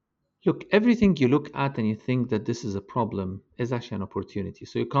Look, everything you look at and you think that this is a problem is actually an opportunity.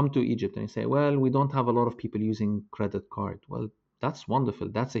 So you come to Egypt and you say, well, we don't have a lot of people using credit card. Well, that's wonderful.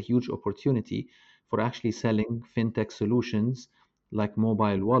 That's a huge opportunity for actually selling fintech solutions like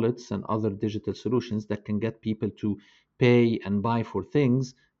mobile wallets and other digital solutions that can get people to pay and buy for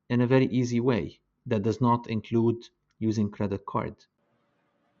things in a very easy way that does not include using credit card.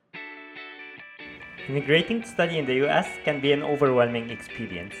 Immigrating to study in the US can be an overwhelming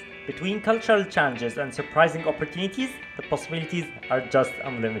experience. Between cultural challenges and surprising opportunities, the possibilities are just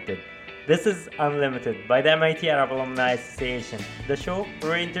unlimited. This is Unlimited by the MIT Arab Alumni Association, the show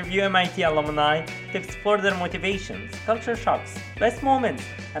where we interview MIT alumni to explore their motivations, culture shocks, best moments,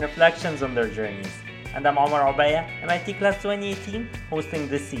 and reflections on their journeys. And I'm Omar Obaya, MIT Class 2018, hosting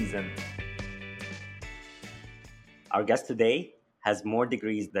this season. Our guest today has more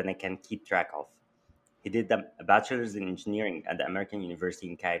degrees than I can keep track of. He did a bachelor's in engineering at the American University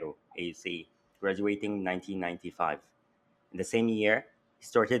in Cairo, AUC, graduating in 1995. In the same year, he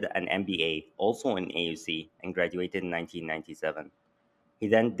started an MBA, also in AUC, and graduated in 1997. He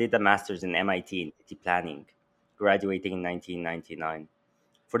then did a master's in MIT in city planning, graduating in 1999.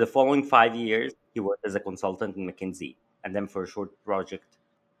 For the following 5 years, he worked as a consultant in McKinsey and then for a short project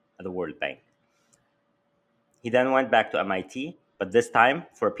at the World Bank. He then went back to MIT, but this time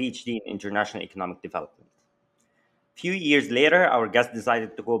for a PhD in international economic development. Few years later, our guest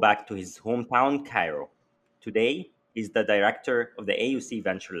decided to go back to his hometown, Cairo. Today, he's the director of the AUC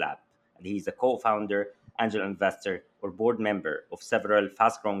Venture Lab, and he's a co founder, angel investor, or board member of several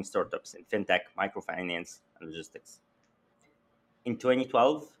fast growing startups in fintech, microfinance, and logistics. In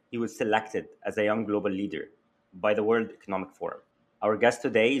 2012, he was selected as a young global leader by the World Economic Forum. Our guest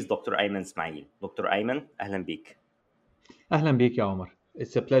today is Dr. Ayman Ismail. Dr. Ayman, أهلا بك. أهلا بيك يا عمر.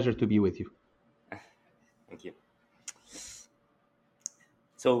 It's a pleasure to be with you. Thank you.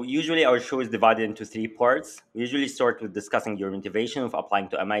 So usually our show is divided into three parts. We usually start with discussing your motivation of applying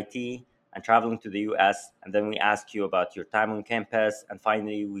to MIT and traveling to the US, and then we ask you about your time on campus, and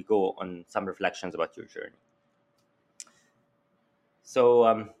finally we go on some reflections about your journey.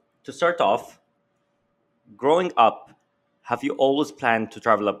 So to start off, growing up, have you always planned to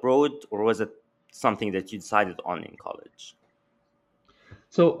travel abroad, or was it something that you decided on in college?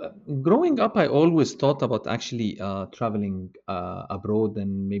 So, growing up, I always thought about actually traveling abroad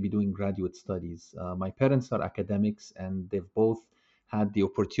and maybe doing graduate studies. My parents are academics, and they've both had the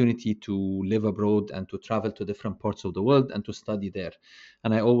opportunity to live abroad and to travel to different parts of the world and to study there.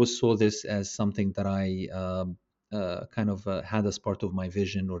 And I always saw this as something that I kind of had as part of my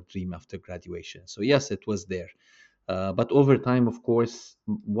vision or dream after graduation. So, yes, it was there. But over time, of course,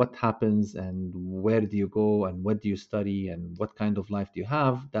 what happens and where do you go and what do you study and what kind of life do you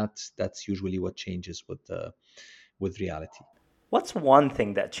have? That's usually what changes with reality. What's one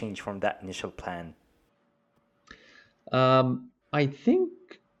thing that changed from that initial plan? I think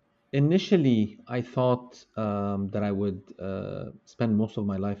initially I thought that I would spend most of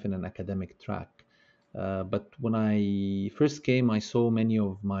my life in an academic track. But when I first came, I saw many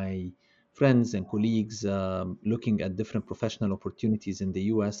of my friends and colleagues looking at different professional opportunities in the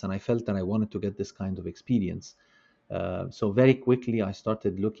US, and I felt that I wanted to get this kind of experience. So very quickly, I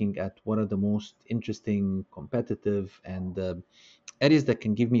started looking at what are the most interesting, competitive, and areas that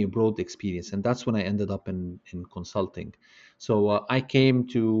can give me a broad experience. And that's when I ended up in consulting. So I came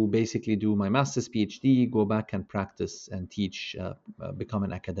to basically do my master's, PhD, go back and practice and teach, become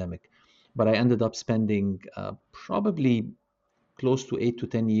an academic. But I ended up spending probably close to 8 to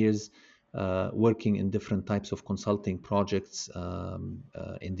 10 years working in different types of consulting projects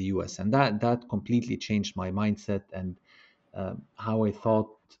in the US, and that completely changed my mindset and how I thought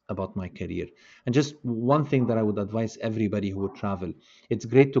about my career. And just one thing that I would advise everybody who would travel: it's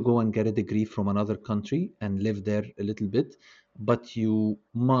great to go and get a degree from another country and live there a little bit, but you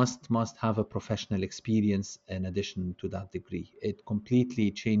must have a professional experience in addition to that degree. It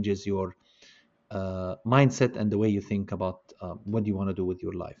completely changes your mindset and the way you think about what you want to do with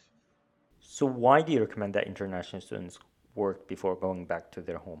your life. So why do you recommend that international students work before going back to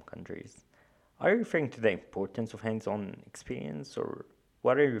their home countries? Are you referring to the importance of hands-on experience, or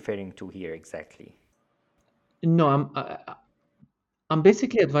what are you referring to here exactly? No, I'm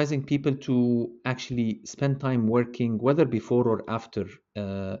basically advising people to actually spend time working, whether before or after,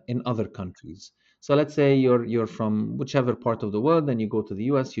 in other countries. So let's say you're from whichever part of the world, and you go to the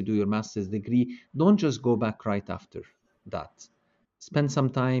US, you do your master's degree. Don't just go back right after that. Spend some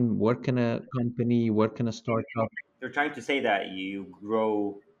time, work in a company, work in a startup. You're trying to say that you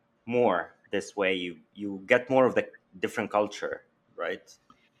grow more this way, you get more of the different culture, right?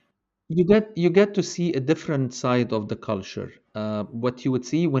 you get to see a different side of the culture. What you would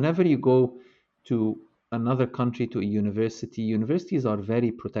see whenever you go to another country, to a university, universities are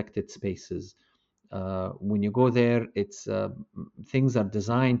very protected spaces. When you go there, it's things are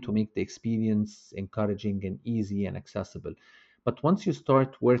designed to make the experience encouraging and easy and accessible. But once you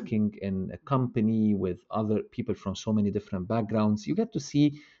start working in a company with other people from so many different backgrounds, you get to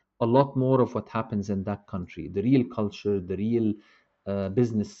see a lot more of what happens in that country, the real culture, the real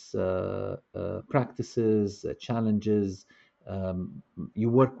business practices, challenges. You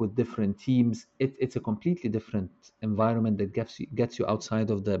work with different teams. It's a completely different environment that gets you outside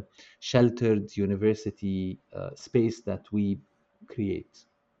of the sheltered university space that we create.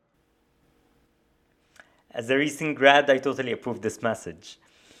 As a recent grad, I totally approve this message.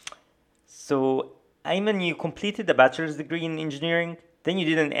 So, Ayman, you completed a bachelor's degree in engineering, then you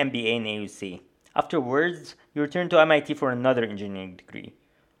did an MBA in AUC. Afterwards, you returned to MIT for another engineering degree.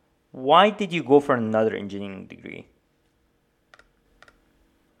 Why did you go for another engineering degree?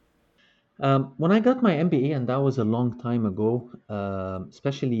 When I got my MBA, and that was a long time ago,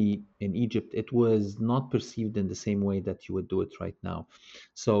 especially in Egypt, it was not perceived in the same way that you would do it right now.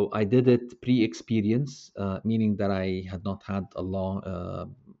 So I did it pre-experience, meaning that I had not had a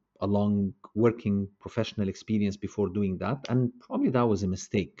long working professional experience before doing that, and probably that was a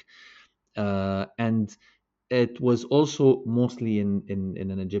mistake. And it was also mostly in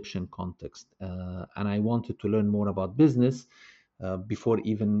an Egyptian context, and I wanted to learn more about business before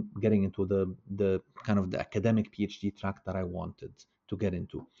even getting into the kind of the academic PhD track that I wanted to get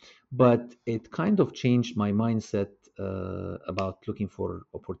into. But it kind of changed my mindset about looking for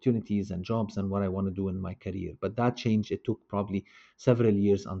opportunities and jobs and what I want to do in my career. But that change, it took probably several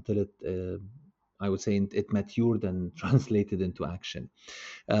years until I would say it matured and translated into action.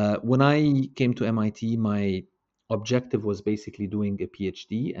 When I came to MIT, my objective was basically doing a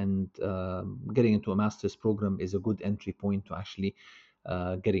PhD, and getting into a master's program is a good entry point to actually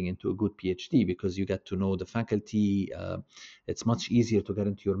getting into a good PhD, because you get to know the faculty. It's much easier to get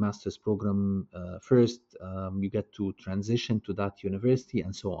into your master's program first. You get to transition to that university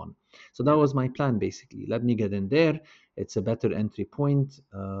and so on. So that was my plan basically. Let me get in there. It's a better entry point,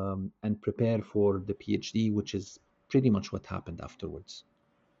 and prepare for the PhD, which is pretty much what happened afterwards.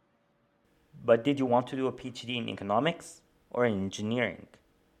 But did you want to do a PhD in economics or in engineering?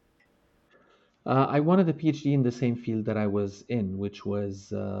 I wanted a PhD in the same field that I was in, which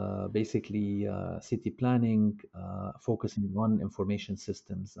was basically city planning, focusing on information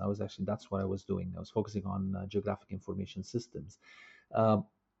systems. That's what I was doing. I was focusing on geographic information systems. Uh,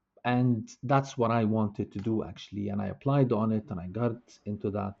 and that's what I wanted to do actually. And I applied on it and I got into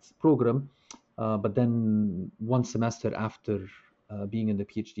that program. But then one semester after being in the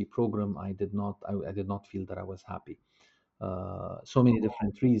PhD program, I did not feel that I was happy. So many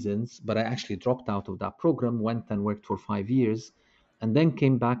different reasons, but I actually dropped out of that program, went and worked for 5 years, and then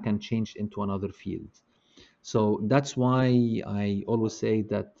came back and changed into another field. So that's why I always say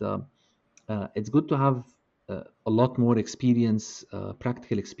that it's good to have a lot more experience,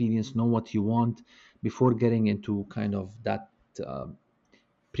 practical experience, know what you want before getting into kind of that uh,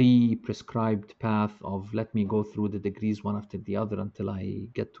 pre-prescribed path of let me go through the degrees one after the other until I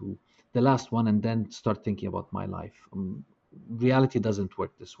get to the last one and then start thinking about my life. Reality doesn't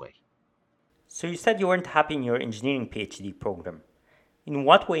work this way. So you said you weren't happy in your engineering PhD program. In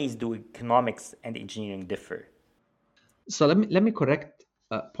what ways do economics and engineering differ? So let me correct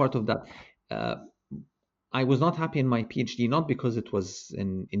part of that. Uh, I was not happy in my PhD, not because it was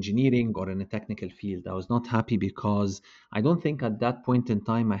in engineering or in a technical field. I was not happy because I don't think at that point in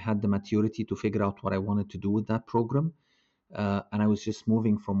time I had the maturity to figure out what I wanted to do with that program. And I was just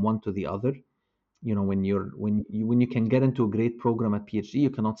moving from one to the other. You know, when you can get into a great program at PhD, you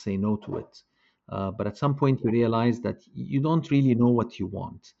cannot say no to it. But at some point, you realize that you don't really know what you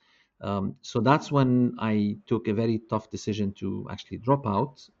want. So that's when I took a very tough decision to actually drop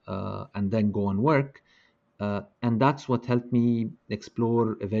out and then go and work. And that's what helped me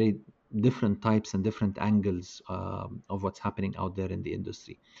explore a very different types and different angles of what's happening out there in the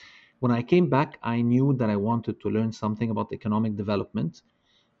industry. When I came back, I knew that I wanted to learn something about economic development.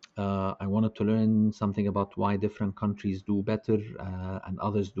 I wanted to learn something about why different countries do better and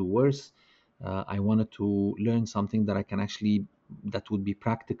others do worse. I wanted to learn something that I can actually that would be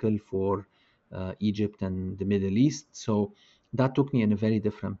practical for Egypt and the Middle East. So that took me in a very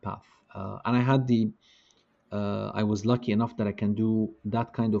different path. And I was lucky enough that I can do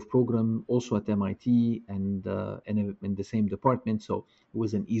that kind of program also at MIT and in the same department. So it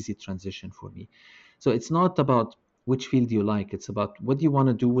was an easy transition for me. So it's not about which field you like, it's about what you want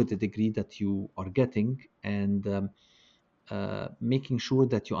to do with the degree that you are getting. And making sure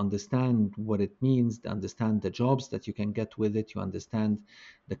that you understand what it means, understand the jobs that you can get with it, you understand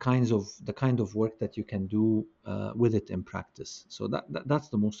the kind of work that you can do with it in practice. So that's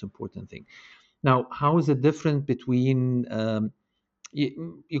the most important thing. Now, how is it different between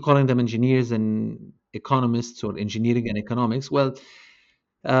you calling them engineers and economists, or engineering and economics? Well,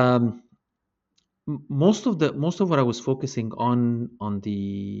 um, most of what I was focusing on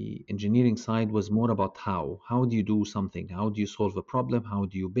the engineering side was more about how do you do something, how do you solve a problem, how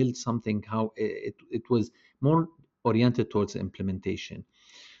do you build something, how it was more oriented towards implementation.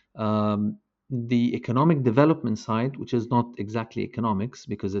 um, the economic development side, which is not exactly economics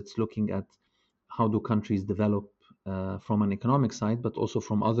because it's looking at how do countries develop from an economic side, but also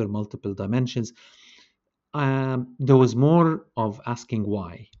from other multiple dimensions. There was more of asking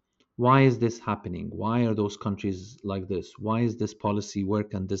why. Why is this happening? Why are those countries like this? Why is this policy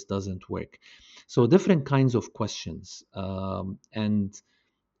work and this doesn't work? So different kinds of questions, and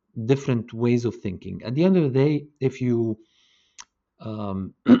different ways of thinking. At the end of the day,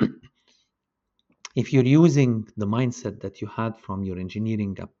 um, if you're using the mindset that you had from your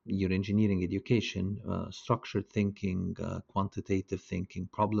engineering education, structured thinking, quantitative thinking,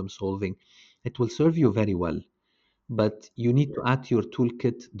 problem solving, it will serve you very well. But you need to add to your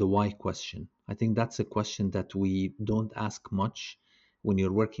toolkit the why question. I think that's a question that we don't ask much when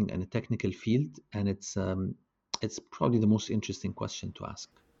you're working in a technical field, and it's probably the most interesting question to ask.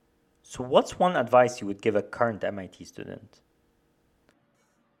 So, what's one advice you would give a current MIT student?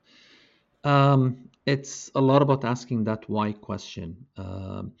 It's a lot about asking that why question,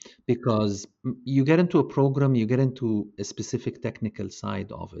 because you get into a program, you get into a specific technical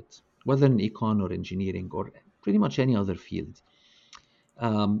side of it, whether in econ or engineering or pretty much any other field.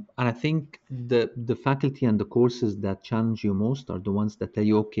 And I think the faculty and the courses that challenge you most are the ones that tell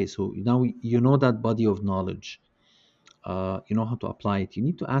you, okay, so now you know that body of knowledge, you know how to apply it. You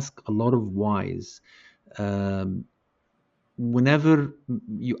need to ask a lot of whys. Um, Whenever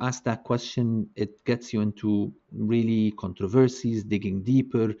you ask that question, it gets you into really controversies, digging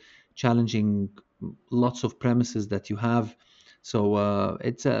deeper, challenging lots of premises that you have. So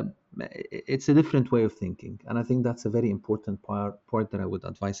it's a different way of thinking, and I think that's a very important part that I would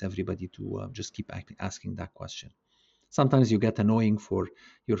advise everybody to just keep asking that question. Sometimes you get annoying for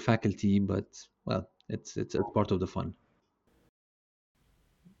your faculty, but well, it's a part of the fun.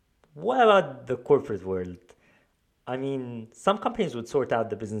 What about the corporate world? I mean, some companies would sort out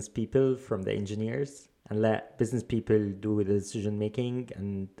the business people from the engineers and let business people do the decision making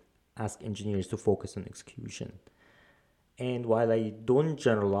and ask engineers to focus on execution. And while I don't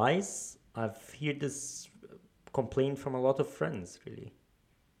generalize, I've heard this complaint from a lot of friends, really.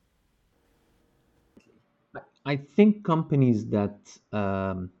 I think companies that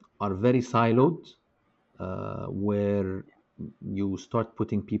are very siloed, where you start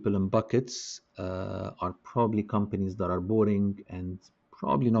putting people in buckets, are probably companies that are boring and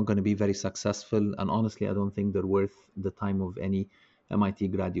probably not going to be very successful. And honestly, I don't think they're worth the time of any MIT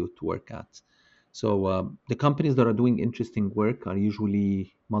graduate to work at. So the companies that are doing interesting work are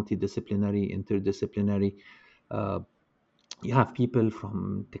usually multidisciplinary, interdisciplinary. Uh, you have people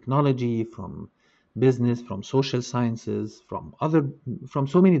from technology, from business, from social sciences, from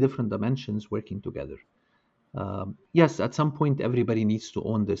so many different dimensions working together. Yes, at some point everybody needs to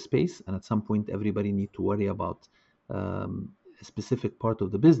own their space, and at some point everybody need to worry about a specific part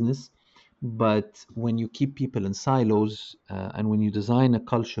of the business. But when you keep people in silos, and when you design a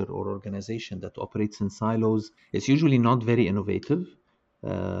culture or organization that operates in silos, it's usually not very innovative,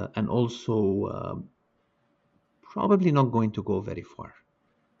 and also probably not going to go very far.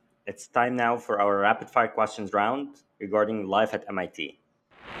 It's time now for our rapid fire questions round regarding life at MIT.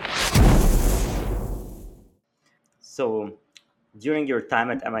 So, during your time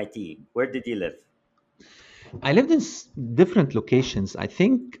at MIT, where did you live? I lived in different locations. I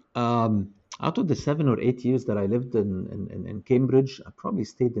think out of the 7 or 8 years that I lived in Cambridge, I probably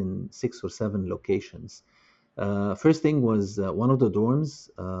stayed in 6 or 7 locations. First thing was one of the dorms.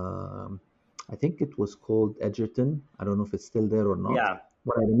 I think it was called Edgerton. I don't know if it's still there or not. Yeah,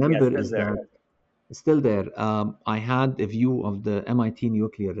 What I yeah, remember still is that there. it's still there. I had a view of the MIT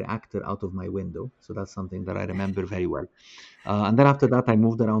nuclear reactor out of my window, so that's something that I remember very well. And then after that, I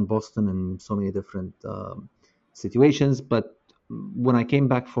moved around Boston in so many different situations. But when I came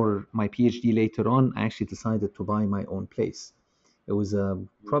back for my PhD later on, I actually decided to buy my own place. It was a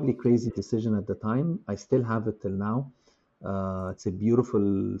probably crazy decision at the time. I still have it till now. It's a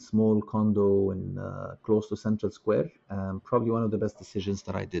beautiful small condo in close to Central Square. Probably one of the best decisions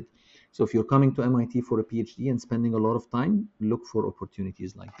that I did. So if you're coming to MIT for a PhD and spending a lot of time, look for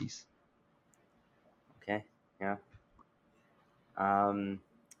opportunities like these. Okay, yeah. Um,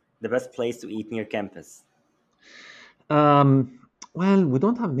 the best place to eat near campus. Um, well, we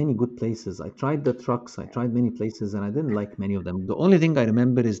don't have many good places. I tried the trucks, I tried many places, and I didn't like many of them. The only thing I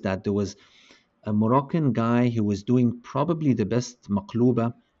remember is that there was a Moroccan guy who was doing probably the best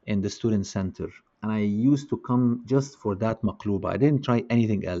maqluba in the student center. And I used to come just for that maqluba. I didn't try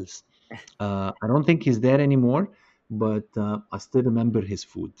anything else. I don't think he's there anymore, but I still remember his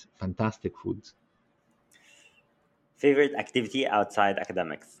food. Fantastic food. Favorite activity outside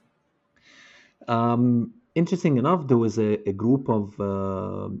academics. Interesting enough, there was a group of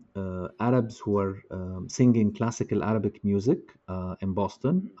Arabs who were singing classical Arabic music in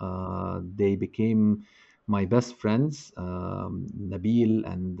Boston. They became my best friends, Nabil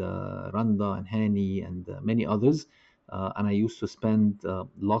and Randa and Hani and many others. And I used to spend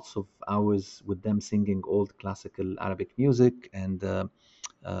lots of hours with them singing old classical Arabic music and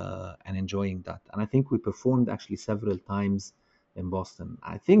enjoying that. And I think we performed actually several times in Boston.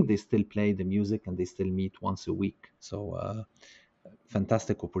 I think they still play the music and they still meet once a week. So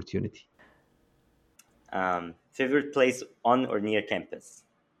fantastic opportunity. Favorite place on or near campus.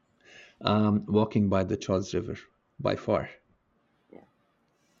 Walking by the Charles River by far. Yeah.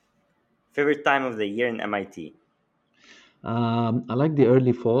 Favorite time of the year in MIT. I like the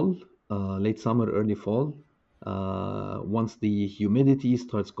early fall, late summer, early fall. Once the humidity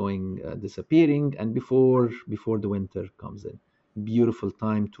starts going disappearing, and before the winter comes in, beautiful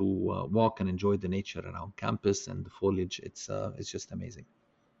time to walk and enjoy the nature around campus and the foliage. It's just amazing.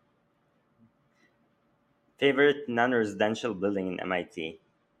 Favorite non-residential building in MIT.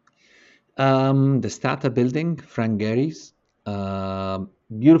 The Stata building, Frank Gehry's,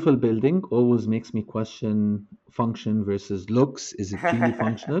 beautiful building. Always makes me question function versus looks. Is it really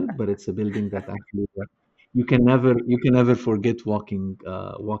functional? But it's a building that actually you can never forget walking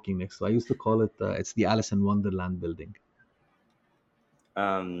next to. I used to call it it's the Alice in Wonderland building.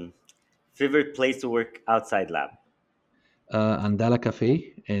 um, Favorite place to work outside lab. Andala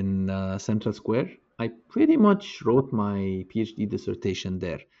Cafe in Central Square. I pretty much wrote my PhD dissertation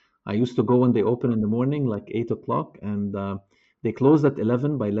there. I used to go when they open in the morning, like 8 o'clock, and they closed at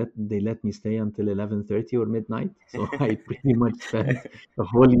 11. They let me stay until 11:30 or midnight. So I pretty much spent a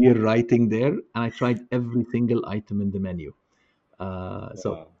whole year writing there, and I tried every single item in the menu. So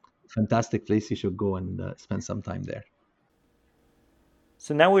Wow. fantastic place. You should go and spend some time there.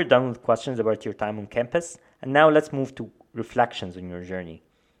 So now we're done with questions about your time on campus, and now let's move to reflections on your journey.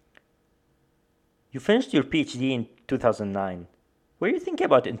 You finished your PhD in 2009. Were you thinking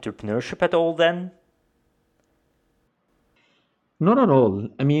about entrepreneurship at all then? Not at all.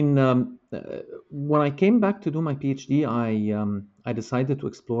 I mean, when I came back to do my PhD, I decided to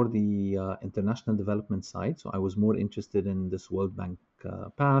explore the international development side. So I was more interested in this World Bank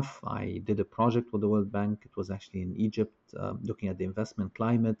path. I did a project with the World Bank. It was actually in Egypt, looking at the investment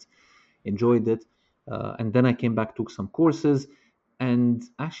climate. Enjoyed it, and then I came back, took some courses, and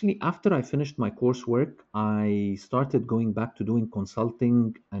actually after I finished my coursework, I started going back to doing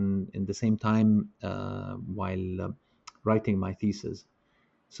consulting, and in the same time while writing my thesis.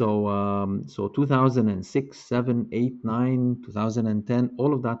 So 2006, 7, 8, 9, 2010,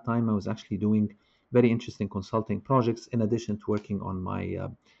 all of that time I was actually doing very interesting consulting projects in addition to working on my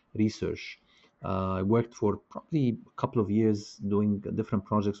research. I worked for probably a couple of years doing different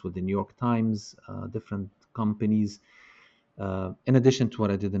projects with the New York Times, different companies, in addition to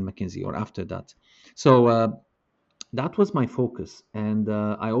what I did in McKinsey or after that. So that was my focus. And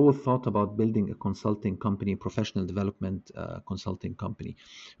I always thought about building a consulting company, professional development consulting company.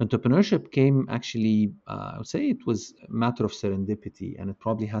 Entrepreneurship came actually, I would say it was a matter of serendipity. And it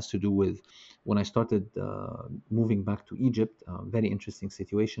probably has to do with when I started moving back to Egypt, very interesting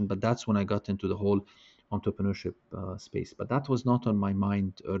situation. But that's when I got into the whole entrepreneurship space. But that was not on my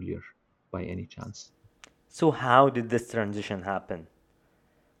mind earlier by any chance. So, how did this transition happen?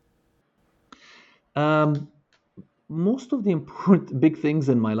 Um, Most of the important big things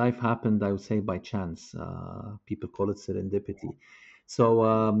in my life happened, I would say, by chance. People call it serendipity. So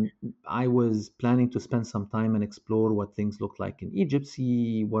I was planning to spend some time and explore what things look like in Egypt,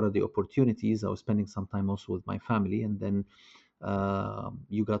 see what are the opportunities. I was spending some time also with my family, and then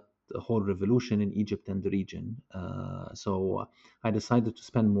you got a whole revolution in Egypt and the region. So I decided to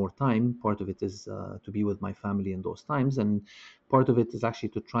spend more time. Part of it is to be with my family in those times, and part of it is actually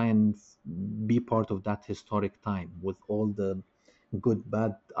to try and be part of that historic time with all the good,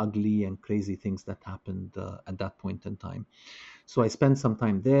 bad, ugly, and crazy things that happened at that point in time. So I spent some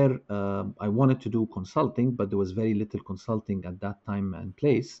time there. I wanted to do consulting, but there was very little consulting at that time and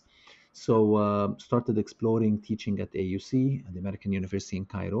place. So started exploring teaching at AUC, at the American University in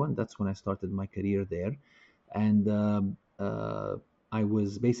Cairo, and that's when I started my career there. And I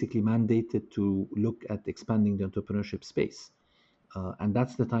was basically mandated to look at expanding the entrepreneurship space. And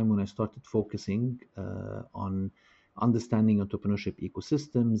that's the time when I started focusing on understanding entrepreneurship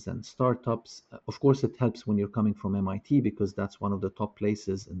ecosystems and startups. Of course, it helps when you're coming from MIT because that's one of the top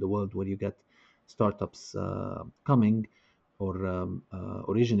places in the world where you get startups coming or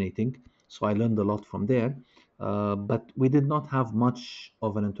originating. So I learned a lot from there. But we did not have much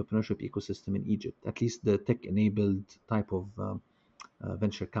of an entrepreneurship ecosystem in Egypt, at least the tech enabled type of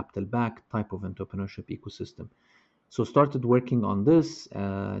venture capital backed type of entrepreneurship ecosystem. So started working on this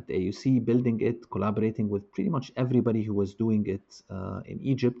at AUC, building it, collaborating with pretty much everybody who was doing it in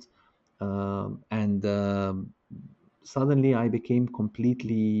Egypt. And suddenly I became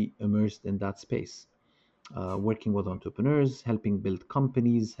completely immersed in that space, working with entrepreneurs, helping build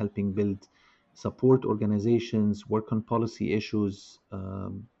companies, helping build support organizations, work on policy issues,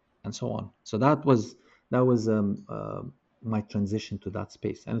 and so on. So that was my transition to that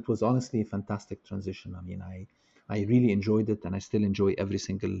space, and it was honestly a fantastic transition. I mean, I really enjoyed it, and I still enjoy every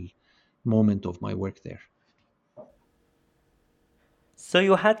single moment of my work there. So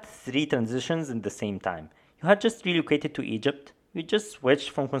you had three transitions in the same time. You had just relocated to Egypt, you just switched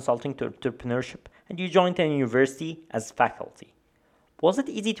from consulting to entrepreneurship, and you joined a university as faculty. Was it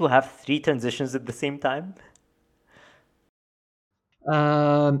easy to have three transitions at the same time?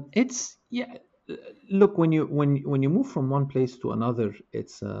 It's yeah. Look, when you move from one place to another,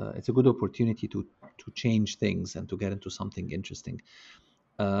 it's a good opportunity to change things and to get into something interesting.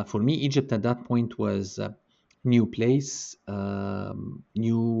 For me, Egypt at that point was a new place,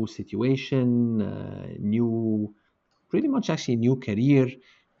 new situation, new, pretty much actually new career.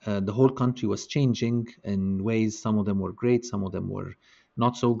 The whole country was changing in ways. Some of them were great, some of them were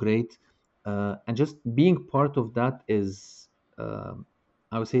not so great. And just being part of that is,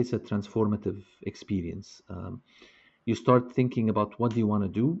 I would say, it's a transformative experience. You start thinking about what do you want to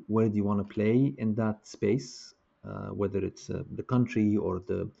do, where do you want to play in that space, whether it's the country or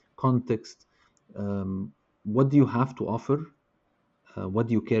the context. What do you have to offer? What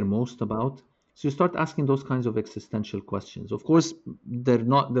do you care most about? So you start asking those kinds of existential questions. Of course,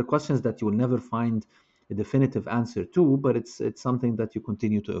 they're questions that you will never find a definitive answer to, but it's something that you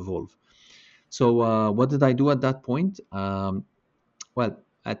continue to evolve. So what did I do at that point? Well,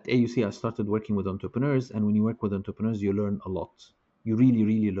 at AUC, I started working with entrepreneurs, and when you work with entrepreneurs, you learn a lot. You really,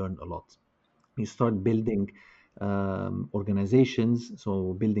 really learn a lot. You start building organizations.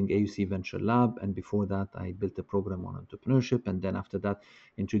 So building AUC Venture Lab, and before that, I built a program on entrepreneurship, and then after that,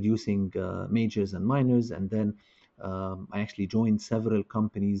 introducing majors and minors, and then I actually joined several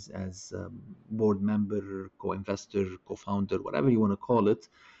companies as board member, co-investor, co-founder, whatever you want to call it.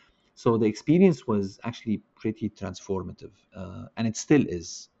 So the experience was actually pretty transformative, and it still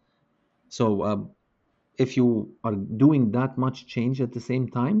is. So if you are doing that much change at the same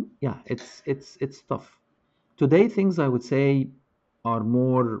time, yeah, it's tough. Today, things I would say are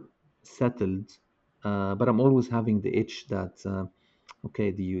more settled, but I'm always having the itch that okay,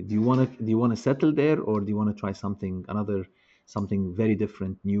 do you want to settle there, or do you want to try something very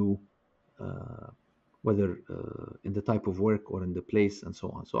different, new, uh, whether in the type of work or in the place and so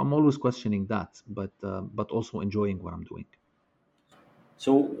on. So I'm always questioning that, but also enjoying what I'm doing.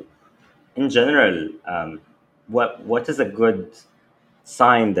 So, in general, what is a good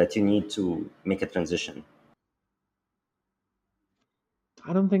sign that you need to make a transition?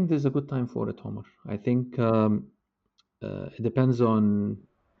 I don't think there's a good time for it, Homer. I think it depends on.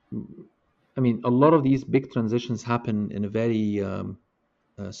 I mean, a lot of these big transitions happen in a very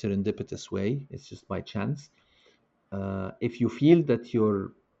serendipitous way. It's just by chance. If you feel that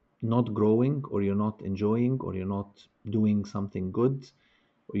you're not growing, or you're not enjoying, or you're not doing something good,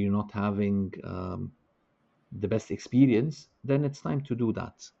 or you're not having the best experience, then it's time to do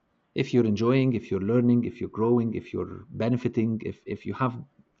that. If you're enjoying, if you're learning, if you're growing, if you're benefiting, if you have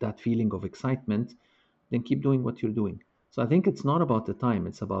that feeling of excitement, then keep doing what you're doing. So I think it's not about the time,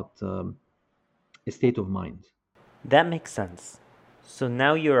 it's about a state of mind. That makes sense. So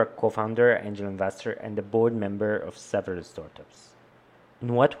now you're a co founder, angel investor, and a board member of several startups.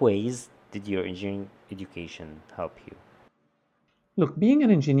 In what ways did your engineering education help you? Look, being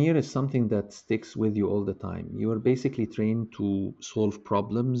an engineer is something that sticks with you all the time. You are basically trained to solve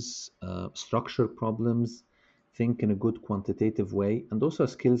problems, structure problems, think in a good quantitative way, and those are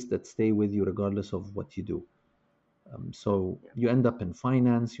skills that stay with you regardless of what you do. So you end up in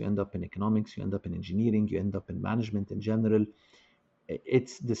finance, you end up in economics, you end up in engineering, you end up in management in general.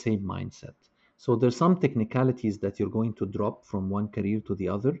 It's the same mindset. So there's some technicalities that you're going to drop from one career to the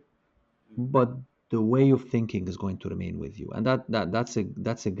other, but the way of thinking is going to remain with you, and that's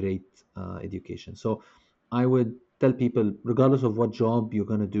a great education. So I would tell people, regardless of what job you're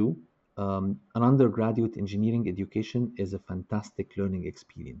going to do, an undergraduate engineering education is a fantastic learning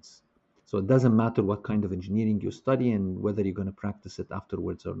experience. So it doesn't matter what kind of engineering you study and whether you're going to practice it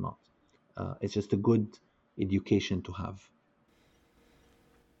afterwards or not. It's just a good education to have.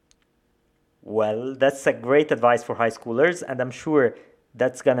 Well, that's a great advice for high schoolers, and I'm sure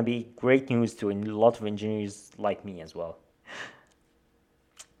that's gonna be great news to a lot of engineers like me as well.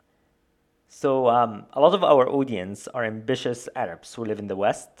 So, a lot of our audience are ambitious Arabs who live in the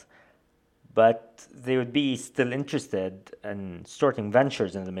West, but they would be still interested in starting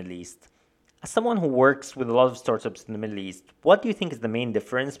ventures in the Middle East. As someone who works with a lot of startups in the Middle East, what do you think is the main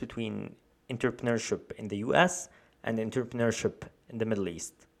difference between entrepreneurship in the US and entrepreneurship in the Middle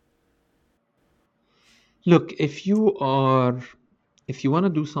East? Look, if you want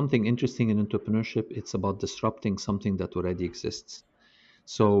to do something interesting in entrepreneurship, it's about disrupting something that already exists.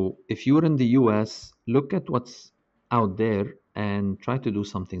 So if you're in the US, look at what's out there and try to do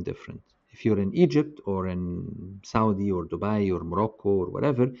something different. If you're in Egypt or in Saudi or Dubai or Morocco or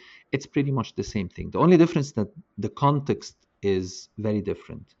whatever, it's pretty much the same thing. The only difference that the context is very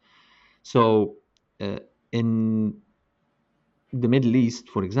different. So in the Middle East,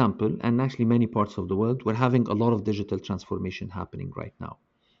 for example, and actually many parts of the world, we're having a lot of digital transformation happening right now.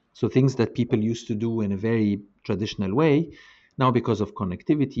 So things that people used to do in a very traditional way, now because of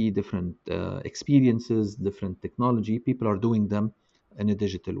connectivity, different experiences, different technology, people are doing them in a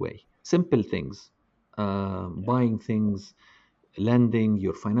digital way. Simple things, buying things, lending,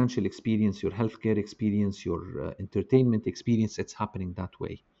 your financial experience, your healthcare experience, your entertainment experience, it's happening that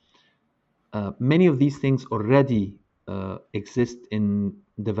way. Many of these things already exist in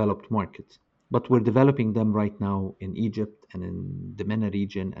developed markets, but we're developing them right now in Egypt and in the MENA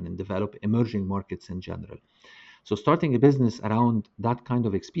region and in developed emerging markets in general. So starting a business around that kind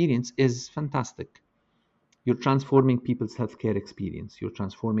of experience is fantastic. You're transforming people's healthcare experience. You're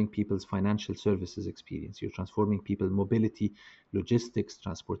transforming people's financial services experience. You're transforming people's mobility, logistics,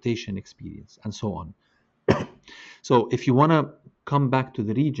 transportation experience, and so on. So if you want to come back to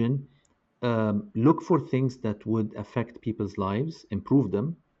the region, look for things that would affect people's lives, improve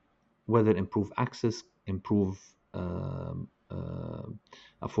them, whether improve access, improve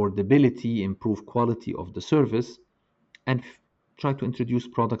affordability, improve quality of the service, and try to introduce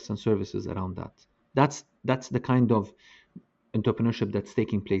products and services around that. That's the kind of entrepreneurship that's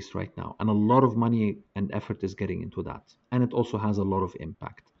taking place right now, and a lot of money and effort is getting into that, and it also has a lot of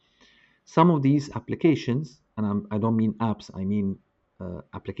impact. Some of these applications, and I don't mean apps, I mean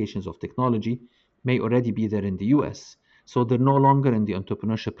applications of technology, may already be there in the US. So they're no longer in the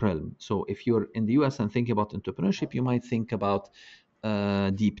entrepreneurship realm. So if you're in the US and thinking about entrepreneurship, you might think about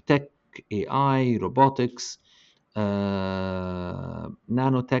deep tech, AI, robotics,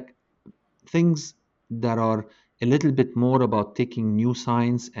 nanotech, things that are a little bit more about taking new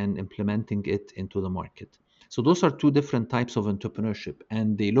science and implementing it into the market. So those are two different types of entrepreneurship,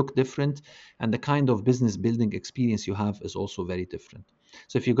 and they look different, and the kind of business building experience you have is also very different.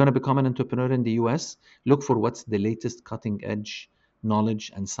 So if you're going to become an entrepreneur in the US, look for what's the latest cutting edge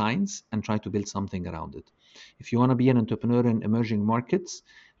knowledge and science and try to build something around it. If you want to be an entrepreneur in emerging markets,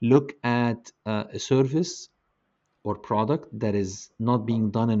 look at a service or product that is not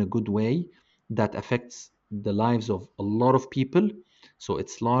being done in a good way that affects the lives of a lot of people. So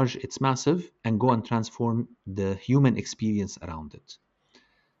it's large, it's massive, and go and transform the human experience around it.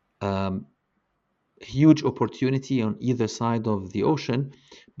 Um, Huge opportunity on either side of the ocean,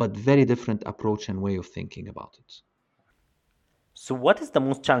 but very different approach and way of thinking about it. So, what is the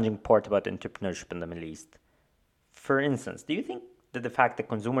most challenging part about entrepreneurship in the Middle East? For instance, do you think that the fact that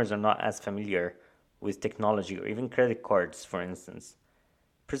consumers are not as familiar with technology or even credit cards, for instance,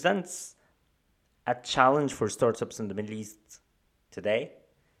 presents a challenge for startups in the Middle East today?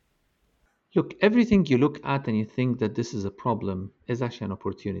 Look, everything you look at and you think that this is a problem is actually an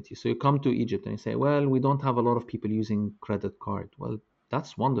opportunity. So you come to Egypt and you say, well, we don't have a lot of people using credit card. Well,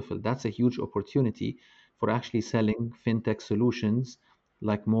 that's wonderful. That's a huge opportunity for actually selling fintech solutions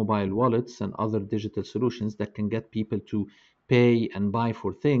like mobile wallets and other digital solutions that can get people to pay and buy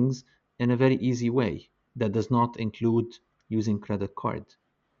for things in a very easy way that does not include using credit card.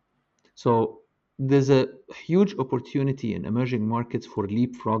 So there's a huge opportunity in emerging markets for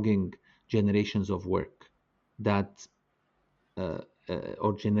leapfrogging generations of work that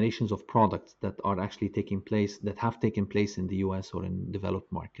or generations of products that are actually taking place that have taken place in the US or in developed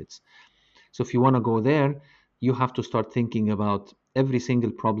markets. So if you want to go there, you have to start thinking about every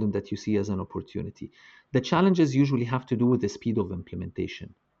single problem that you see as an opportunity. The challenges usually have to do with the speed of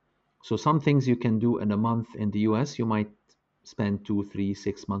implementation. So some things you can do in a month in the US, you might spend 2, 3,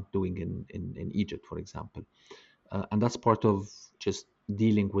 6 months doing in Egypt, for example. and that's part of just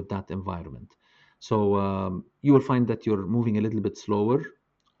dealing with that environment. So you will find that you're moving a little bit slower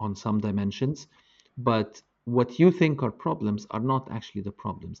on some dimensions, but what you think are problems are not actually the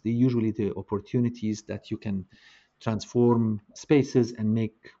problems. They're usually the opportunities that you can transform spaces and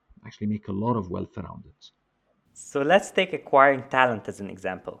make a lot of wealth around it. So let's take acquiring talent as an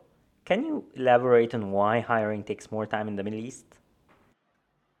example. Can you elaborate on why hiring takes more time in the Middle East?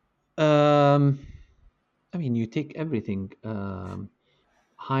 Um, I mean, you take everything.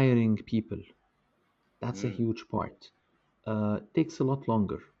 Hiring people, that's a Mm. huge part. Takes a lot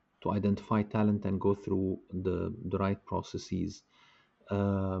longer to identify talent and go through the right processes.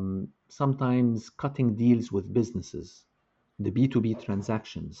 Sometimes cutting deals with businesses, the B2B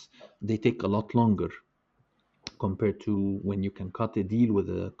transactions, they take a lot longer compared to when you can cut a deal with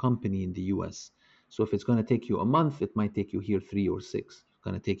a company in the US. So if it's going to take you a month, it might take you here 3 or 6. If it's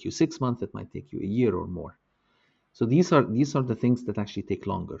going to take you 6 months, it might take you a year or more. So these are the things that actually take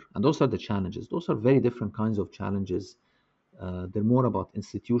longer, and those are the challenges. Those are very different kinds of challenges. They're more about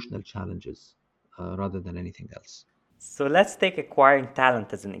institutional challenges rather than anything else. So let's take acquiring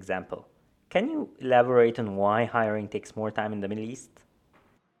talent as an example. Can you elaborate on why hiring takes more time in the Middle East?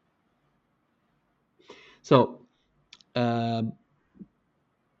 So um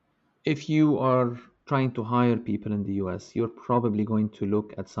if you are trying to hire people in the US, you're probably going to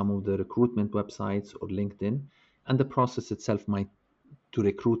look at some of the recruitment websites or LinkedIn, and the process itself might to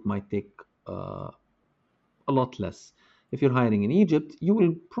recruit might take uh, a lot less. If you're hiring in Egypt, you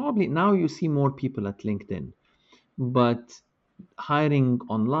will probably now you see more people at LinkedIn, but hiring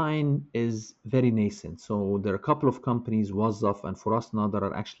online is very nascent. So there are a couple of companies, Wazzaf and Forasna, that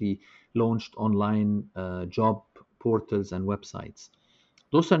are actually launched online job portals and websites.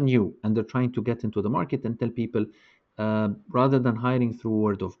 Those are new, and they're trying to get into the market and tell people rather than hiring through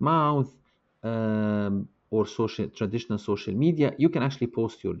word of mouth or traditional social media, you can actually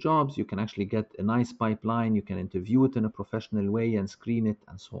post your jobs. You can actually get a nice pipeline. You can interview it in a professional way and screen it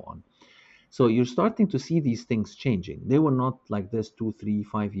and so on. So you're starting to see these things changing. They were not like this 2, 3,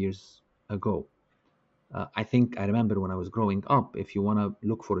 5 years ago. I think I remember when I was growing up, if you want to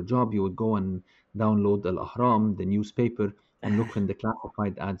look for a job, you would go and download Al Ahram, the newspaper, and look in the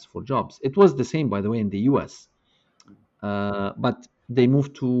classified ads for jobs. It was the same, by the way, in the US. But they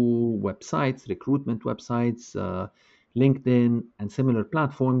moved to websites, recruitment websites, LinkedIn, and similar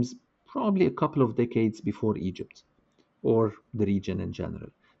platforms probably a couple of decades before Egypt or the region in general.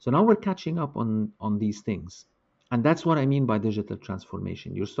 So now we're catching up on these things. And that's what I mean by digital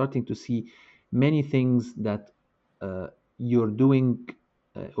transformation. You're starting to see many things that uh, you're doing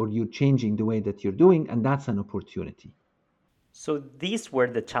or you're changing the way that you're doing, and that's an opportunity. So these were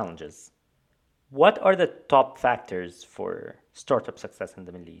the challenges. What are the top factors for startup success in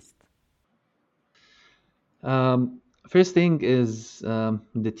the Middle East? First thing is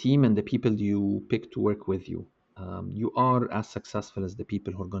the team and the people you pick to work with you. You are as successful as the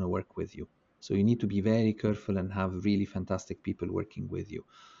people who are going to work with you. So you need to be very careful and have really fantastic people working with you.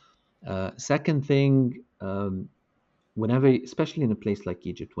 Second thing, whenever, especially in a place like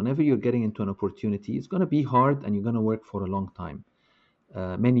Egypt, whenever you're getting into an opportunity, it's going to be hard and you're going to work for a long time,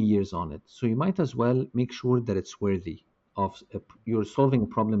 many years on it. So you might as well make sure that it's worthy of, you're solving a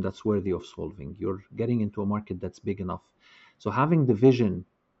problem that's worthy of solving. You're getting into a market that's big enough. So having the vision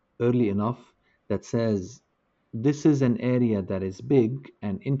early enough that says, this is an area that is big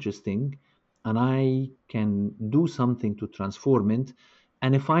and interesting, and I can do something to transform it.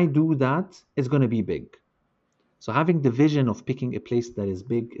 And if I do that, it's going to be big. So having the vision of picking a place that is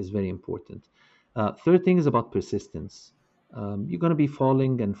big is very important. Third thing is about persistence. You're going to be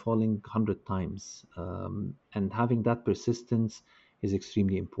falling and falling 100 times, and having that persistence is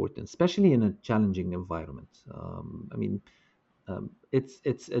extremely important, especially in a challenging environment. I mean,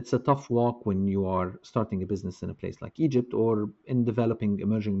 it's a tough walk when you are starting a business in a place like Egypt or in developing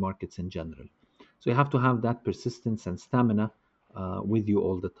emerging markets in general. So you have to have that persistence and stamina with you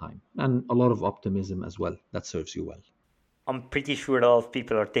all the time, and a lot of optimism as well. That serves you well. I'm pretty sure a lot of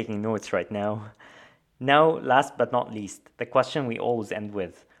people are taking notes right now. Now, last but not least, the question we always end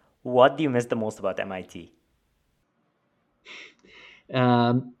with: what do you miss the most about MIT?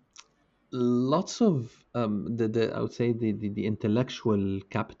 Um, Lots of the I would say the intellectual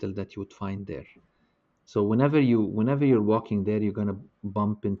capital that you would find there. So whenever you're walking there, you're gonna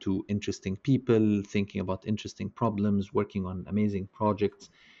bump into interesting people, thinking about interesting problems, working on amazing projects,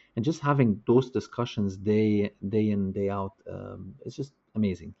 and just having those discussions day in day out. It's just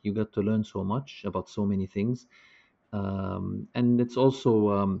amazing. You get to learn so much about so many things, and it's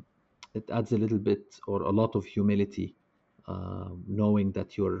also it adds a little bit or a lot of humility knowing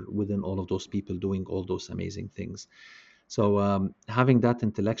that you're within all of those people doing all those amazing things. So having that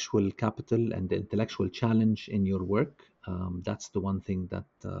intellectual capital and the intellectual challenge in your work, that's the one thing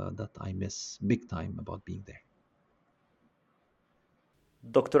that I miss big time about being there.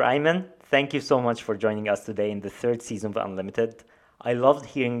 Dr. Ayman, thank you so much for joining us today in the third season of Unlimited. I loved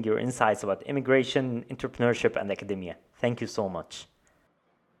hearing your insights about immigration, entrepreneurship, and academia. Thank you so much.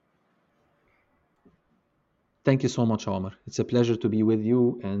 Thank you so much, Omar. It's a pleasure to be with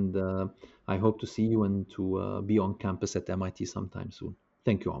you, and I hope to see you and to be on campus at MIT sometime soon.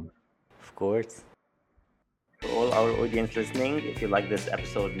 Thank you, Omar. Of course. For all our audience listening, if you like this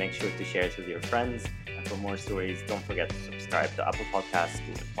episode, make sure to share it with your friends. And for more stories, don't forget to subscribe to Apple Podcasts,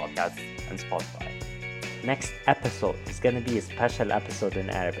 Google Podcasts, and Spotify. Next episode is going to be a special episode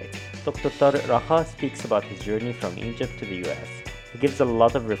in Arabic. Dr. Tariq Raha speaks about his journey from Egypt to the US. He gives a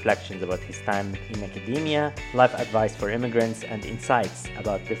lot of reflections about his time in academia, life advice for immigrants, and insights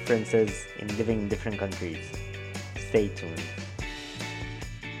about differences in living in different countries. Stay tuned.